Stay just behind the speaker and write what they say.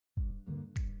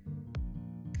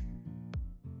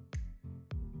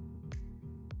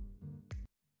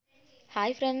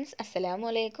Hi friends, അസ്സലാമു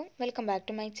അലൈക്കും. Welcome back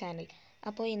to my channel.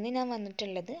 അപ്പോൾ ഇന്ന് ഞാൻ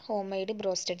വന്നിട്ടുള്ളത് ഹോം മെയ്ഡ്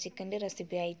ബ്രോസ്റ്റഡ് ചിക്കൻ്റെ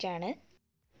റെസിപ്പി ആയിട്ടാണ്.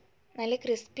 നല്ല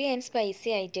ക്രിസ്പി ആൻഡ് സ്പൈസി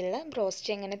ആയിട്ടുള്ള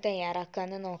ബ്രോസ്റ്റ് എങ്ങനെ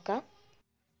തയ്യാറാക്കാമെന്ന് നോക്കാം.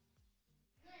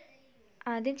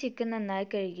 ആദ്യം ചിക്കൻ നന്നായി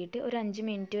കഴുകിയിട്ട് ഒരു 5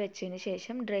 മിനിറ്റ് വെച്ചതിന്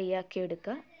ശേഷം ഡ്രൈ ആക്കി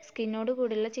എടുക്കുക. സ്കിന്നോട്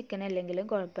കൂടിയുള്ള ചിക്കൻ അല്ലെങ്കിലും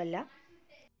കുഴപ്പമില്ല.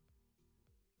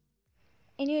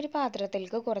 ഇനി ഒരു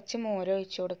പാത്രത്തിലേക്ക് കുറച്ച് മോര്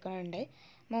ഒഴിച്ചു കൊടുക്കുന്നുണ്ട്.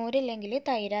 മോരില്ലെങ്കിൽ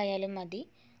തൈരായാലും മതി.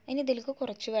 ഇനി ഇതിലേക്ക്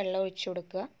കുറച്ച് വെള്ളം ഒഴിച്ചു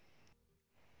കൊടുക്കുക.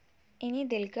 ഇനി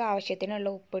ഇതിലേക്ക് ആവശ്യത്തിനുള്ള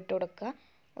ഉപ്പ് ഇട്ട് കൊടുക്കുക.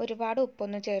 ഒരുപാട്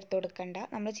ഉപ്പൊന്നും ചേർത്ത് കൊടുക്കണ്ട.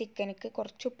 നമ്മൾ ചിക്കനിക്ക്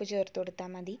കുറച്ച് ഉപ്പ് ചേർത്ത് കൊടുത്താൽ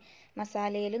മതി.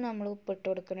 മസാലയിൽ നമ്മൾ ഉപ്പിട്ട്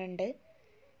കൊടുക്കുന്നുണ്ട്.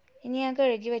 ഇനി ഞാൻ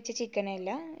കഴുകി വെച്ച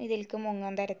ചിക്കനെല്ലാം ഇതിലേക്ക്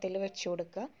മുങ്ങാൻ തരത്തിൽ വെച്ച്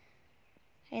കൊടുക്കുക.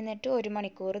 എന്നിട്ട് 1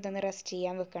 മണിക്കൂർ ഇതൊന്ന് റെസ്റ്റ്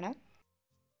ചെയ്യാൻ വെക്കണം.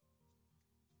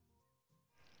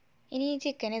 ഇനി ഈ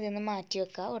ചിക്കൻ ഇതൊന്ന് മാറ്റി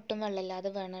വെക്കുക. ഒട്ടും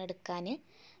വെള്ളമില്ലാതെ വേണം എടുക്കാൻ.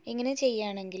 ഇങ്ങനെ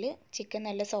ചെയ്യുകയാണെങ്കിൽ ചിക്കൻ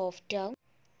നല്ല സോഫ്റ്റ് ആവും,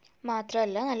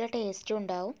 മാത്രമല്ല നല്ല ടേസ്റ്റും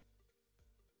ഉണ്ടാവും.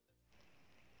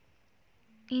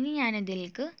 ഇനി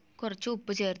ഞാനിതിലേക്ക് കുറച്ച്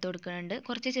ഉപ്പ് ചേർത്ത് കൊടുക്കുന്നുണ്ട്.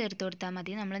 കുറച്ച് ചേർത്ത് കൊടുത്താൽ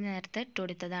മതി, നമ്മൾ നേരത്തെ ഇട്ട്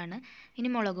കൊടുത്തതാണ്. ഇനി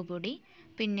മുളക് പൊടി,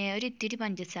 പിന്നെ ഒരു ഇത്തിരി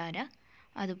പഞ്ചസാര,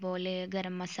 അതുപോലെ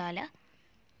ഗരം മസാല,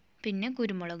 പിന്നെ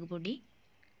കുരുമുളക് പൊടി,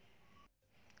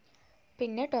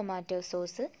 പിന്നെ ടൊമാറ്റോ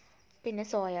സോസ്, പിന്നെ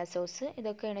സോയ സോസ്,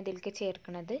 ഇതൊക്കെയാണ് ഇതിലേക്ക്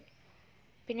ചേർക്കുന്നത്.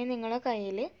 പിന്നെ നിങ്ങളുടെ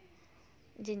കയ്യിൽ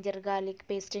ജിഞ്ചർ ഗാർലിക്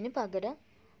പേസ്റ്റിന് പകരം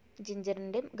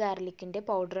ജിഞ്ചറിൻ്റെ ഗാർലിക്കിൻ്റെ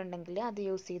പൗഡർ ഉണ്ടെങ്കിൽ അത്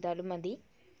യൂസ് ചെയ്താലും മതി.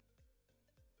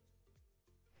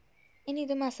 ഇനി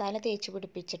ഇത് മസാല തേച്ച്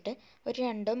പിടിപ്പിച്ചിട്ട് ഒരു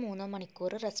 2-3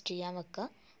 മണിക്കൂർ റെസ്റ്റ് ചെയ്യാൻ വെക്കുക.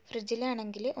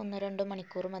 ഫ്രിഡ്ജിലാണെങ്കിൽ 1-2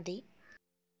 മണിക്കൂർ മതി.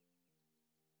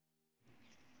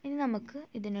 ഇനി നമുക്ക്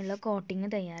ഇതിനുള്ള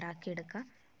കോട്ടിങ് തയ്യാറാക്കിയെടുക്കാം.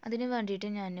 അതിന് വേണ്ടിയിട്ട്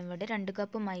ഞാനിവിടെ 2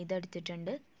 കപ്പ് മൈദ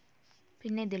എടുത്തിട്ടുണ്ട്.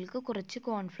 പിന്നെ ഇതിലേക്ക് കുറച്ച്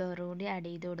കോൺഫ്ലവർ കൂടി ആഡ്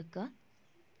ചെയ്ത് കൊടുക്കുക.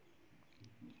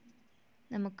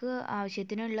 നമുക്ക്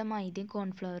ആവശ്യത്തിനുള്ള മൈദയും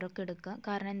കോൺഫ്ലവറൊക്കെ എടുക്കുക.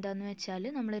 കാരണം എന്താണെന്ന് വെച്ചാൽ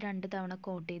നമ്മൾ 2 തവണ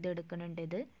കോട്ട് ചെയ്ത് എടുക്കുന്നുണ്ട്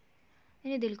ഇത്.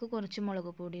 ഇനി ഇതിലേക്ക് കുറച്ച് മുളക്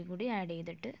പൊടി കൂടി ആഡ്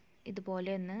ചെയ്തിട്ട്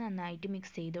ഇതുപോലെ ഒന്ന് നന്നായിട്ട്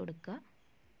മിക്സ് ചെയ്ത് കൊടുക്കുക.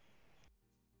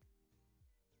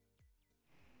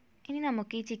 ഇനി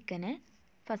നമുക്ക് ഈ ചിക്കന്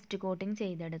ഫസ്റ്റ് കോട്ടിങ്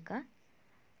ചെയ്തെടുക്കുക.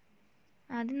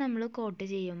 ആദ്യം നമ്മൾ കോട്ട്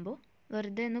ചെയ്യുമ്പോൾ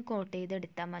വെറുതെ ഒന്ന് കോട്ട്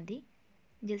ചെയ്തെടുത്താൽ മതി.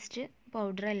 ജസ്റ്റ്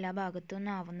പൗഡർ എല്ലാ ഭാഗത്തും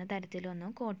ഒന്ന് ആവുന്ന തരത്തിലൊന്ന്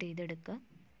കോട്ട് ചെയ്തെടുക്കുക.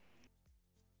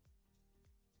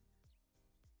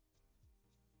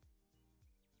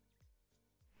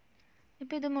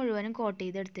 ഇപ്പോൾ ഇത് മുഴുവനും കോട്ട്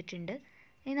ചെയ്തെടുത്തിട്ടുണ്ട്.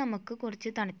 ഇനി നമുക്ക് കുറച്ച്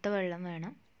തണുത്ത വെള്ളം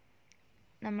വേണം.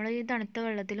 നമ്മൾ ഈ തണുത്ത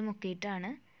വെള്ളത്തിൽ മുക്കിയിട്ടാണ്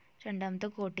രണ്ടാമത്തെ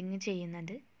കോട്ടിങ്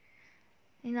ചെയ്യുന്നത്.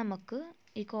 ഇനി നമുക്ക്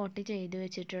ഈ കോട്ട് ചെയ്ത്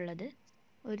വെച്ചിട്ടുള്ളത്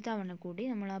ഒരു തവണ കൂടി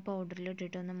നമ്മൾ ആ പൗഡറിൽ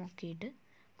ഇട്ടിട്ടൊന്ന് മുക്കിയിട്ട്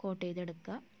കോട്ട്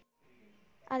ചെയ്തെടുക്കുക.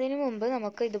 അതിനു മുമ്പ്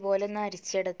നമുക്ക് ഇതുപോലെ ഒന്ന്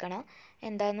അരിച്ചെടുക്കണം.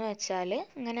 എന്താണെന്ന് വെച്ചാൽ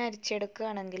ഇങ്ങനെ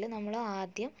അരിച്ചെടുക്കുകയാണെങ്കിൽ നമ്മൾ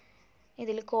ആദ്യം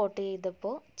ഇതിൽ കോട്ട്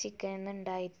ചെയ്തപ്പോൾ ചിക്കനിൽ നിന്ന്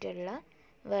ഉണ്ടായിട്ടുള്ള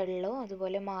വെള്ളവും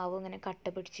അതുപോലെ മാവും ഇങ്ങനെ കട്ട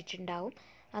പിടിച്ചിട്ടുണ്ടാവും.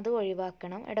 അത്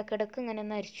ഒഴിവാക്കണം. ഇടയ്ക്കിടയ്ക്ക് ഇങ്ങനെ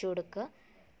ഒന്ന് അരിച്ചു കൊടുക്കുക.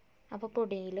 അപ്പോൾ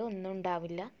പൊടിയിൽ ഒന്നും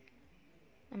ഉണ്ടാവില്ല.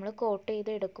 നമ്മൾ കോട്ട്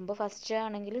ചെയ്ത് എടുക്കുമ്പോൾ ഫസ്റ്റ്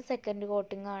ആണെങ്കിലും സെക്കൻഡ്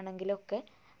കോട്ടിങ് ആണെങ്കിലും ഒക്കെ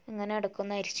ഇങ്ങനെ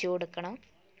ഇടയ്ക്കൊന്ന് അരിച്ചു കൊടുക്കണം.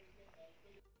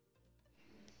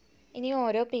 ഇനി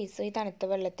ഓരോ പീസും ഈ തണുത്ത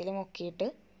വെള്ളത്തിൽ മുക്കിയിട്ട്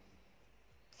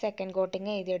സെക്കൻഡ്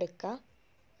കോട്ടിങ് എഴുതിയെടുക്കുക.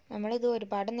 നമ്മളിത്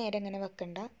ഒരുപാട് നേരം ഇങ്ങനെ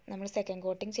വെക്കണ്ട. നമ്മൾ സെക്കൻഡ്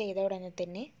കോട്ടിങ് ചെയ്ത ഉടനെ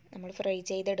തന്നെ നമ്മൾ ഫ്രൈ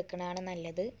ചെയ്തെടുക്കണതാണ്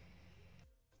നല്ലത്.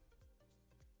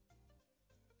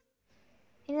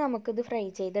 ഇനി നമുക്കിത് ഫ്രൈ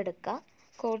ചെയ്തെടുക്കാം.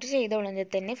 കോട്ട് ചെയ്ത ഉടനെ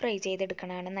തന്നെ ഫ്രൈ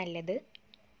ചെയ്തെടുക്കണതാണ് നല്ലത്.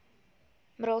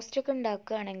 ബ്രോസ്റ്റൊക്കെ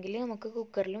ഉണ്ടാക്കുകയാണെങ്കിൽ നമുക്ക്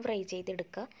കുക്കറിലും ഫ്രൈ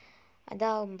ചെയ്തെടുക്കാം.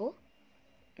 അതാവുമ്പോൾ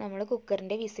നമ്മൾ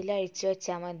കുക്കറിൻ്റെ വിസിൽ അഴിച്ചു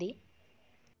വെച്ചാൽ മതി.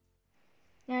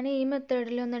 ഞാൻ ഈ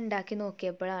മെത്തേഡിലൊന്ന് ഉണ്ടാക്കി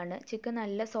നോക്കിയപ്പോഴാണ് ചിക്കൻ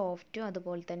നല്ല സോഫ്റ്റും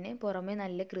അതുപോലെ തന്നെ പുറമേ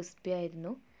നല്ല ക്രിസ്പി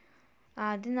ആയിരുന്നു.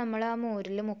 ആദ്യം നമ്മൾ ആ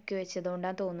മോരിൽ മുക്കി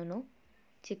വെച്ചതുകൊണ്ടാണ് തോന്നുന്നു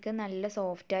ചിക്കൻ നല്ല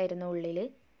സോഫ്റ്റ് ആയിരുന്നു ഉള്ളിൽ.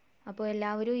 അപ്പോൾ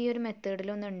എല്ലാവരും ഈ ഒരു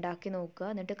മെത്തേഡിലൊന്ന് ഉണ്ടാക്കി നോക്കുക.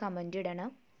 എന്നിട്ട് കമൻറ്റ് ഇടണം.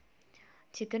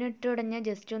 ചിക്കൻ ഇട്ട് ഉടഞ്ഞാൽ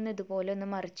ജസ്റ്റ് ഒന്ന് ഇതുപോലെ ഒന്ന്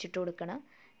മറിച്ചിട്ട് കൊടുക്കണം.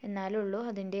 എന്നാലുള്ളൂ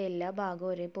അതിൻ്റെ എല്ലാ ഭാഗവും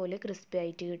ഒരേപോലെ ക്രിസ്പി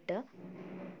ആയിട്ട് കിട്ടുക.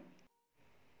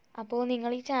 അപ്പോൾ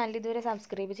നിങ്ങൾ ഈ ചാനൽ ഇതുവരെ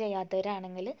സബ്സ്ക്രൈബ്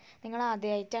ചെയ്യാത്തവരാണെങ്കിൽ, നിങ്ങൾ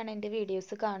ആദ്യമായിട്ടാണ് എൻ്റെ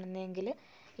വീഡിയോസ് കാണുന്നതെങ്കിൽ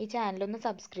ഈ ചാനലൊന്ന്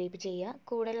സബ്സ്ക്രൈബ് ചെയ്യുക.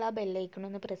 കൂടെയുള്ള ആ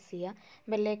ബെല്ലൈക്കണൊന്ന് പ്രസ് ചെയ്യുക.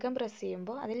 ബെല്ലൈക്കൺ പ്രസ്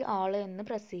ചെയ്യുമ്പോൾ അതിൽ ഓൾ എന്ന്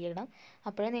പ്രസ് ചെയ്യണം.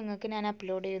 അപ്പോഴേ നിങ്ങൾക്ക് ഞാൻ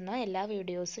അപ്ലോഡ് ചെയ്യുന്ന എല്ലാ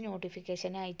വീഡിയോസും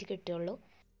നോട്ടിഫിക്കേഷനായിട്ട് കിട്ടുള്ളൂ.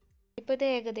 ഇപ്പോൾ ഇത്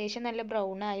ഏകദേശം നല്ല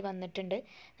ബ്രൗൺ ആയി വന്നിട്ടുണ്ട്.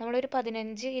 നമ്മളൊരു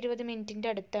 15-20 മിനിറ്റിൻ്റെ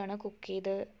അടുത്താണ് കുക്ക്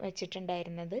ചെയ്ത്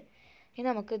വെച്ചിട്ടുണ്ടായിരുന്നത്. ഇനി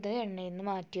നമുക്കിത് എണ്ണയിൽ നിന്ന്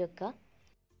മാറ്റി വെക്കാം.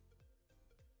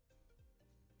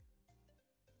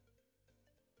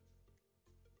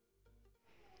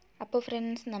 അപ്പോൾ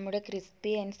ഫ്രണ്ട്സ്, നമ്മുടെ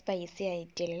ക്രിസ്പി ആൻഡ് സ്പൈസി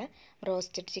ആയിട്ടുള്ള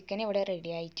റോസ്റ്റഡ് ചിക്കൻ ഇവിടെ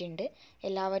റെഡി ആയിട്ടുണ്ട്.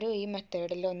 എല്ലാവരും ഈ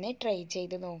മെത്തേഡിലൊന്ന് ട്രൈ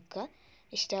ചെയ്ത് നോക്കുക.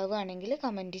 ഇഷ്ടമാവുകയാണെങ്കിൽ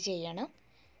കമൻറ്റ് ചെയ്യണം.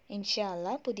 ഇൻഷാ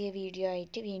അല്ലാ പുതിയ വീഡിയോ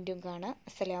ആയിട്ട് വീണ്ടും കാണാം.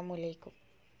 അസ്സലാമു അലൈക്കും.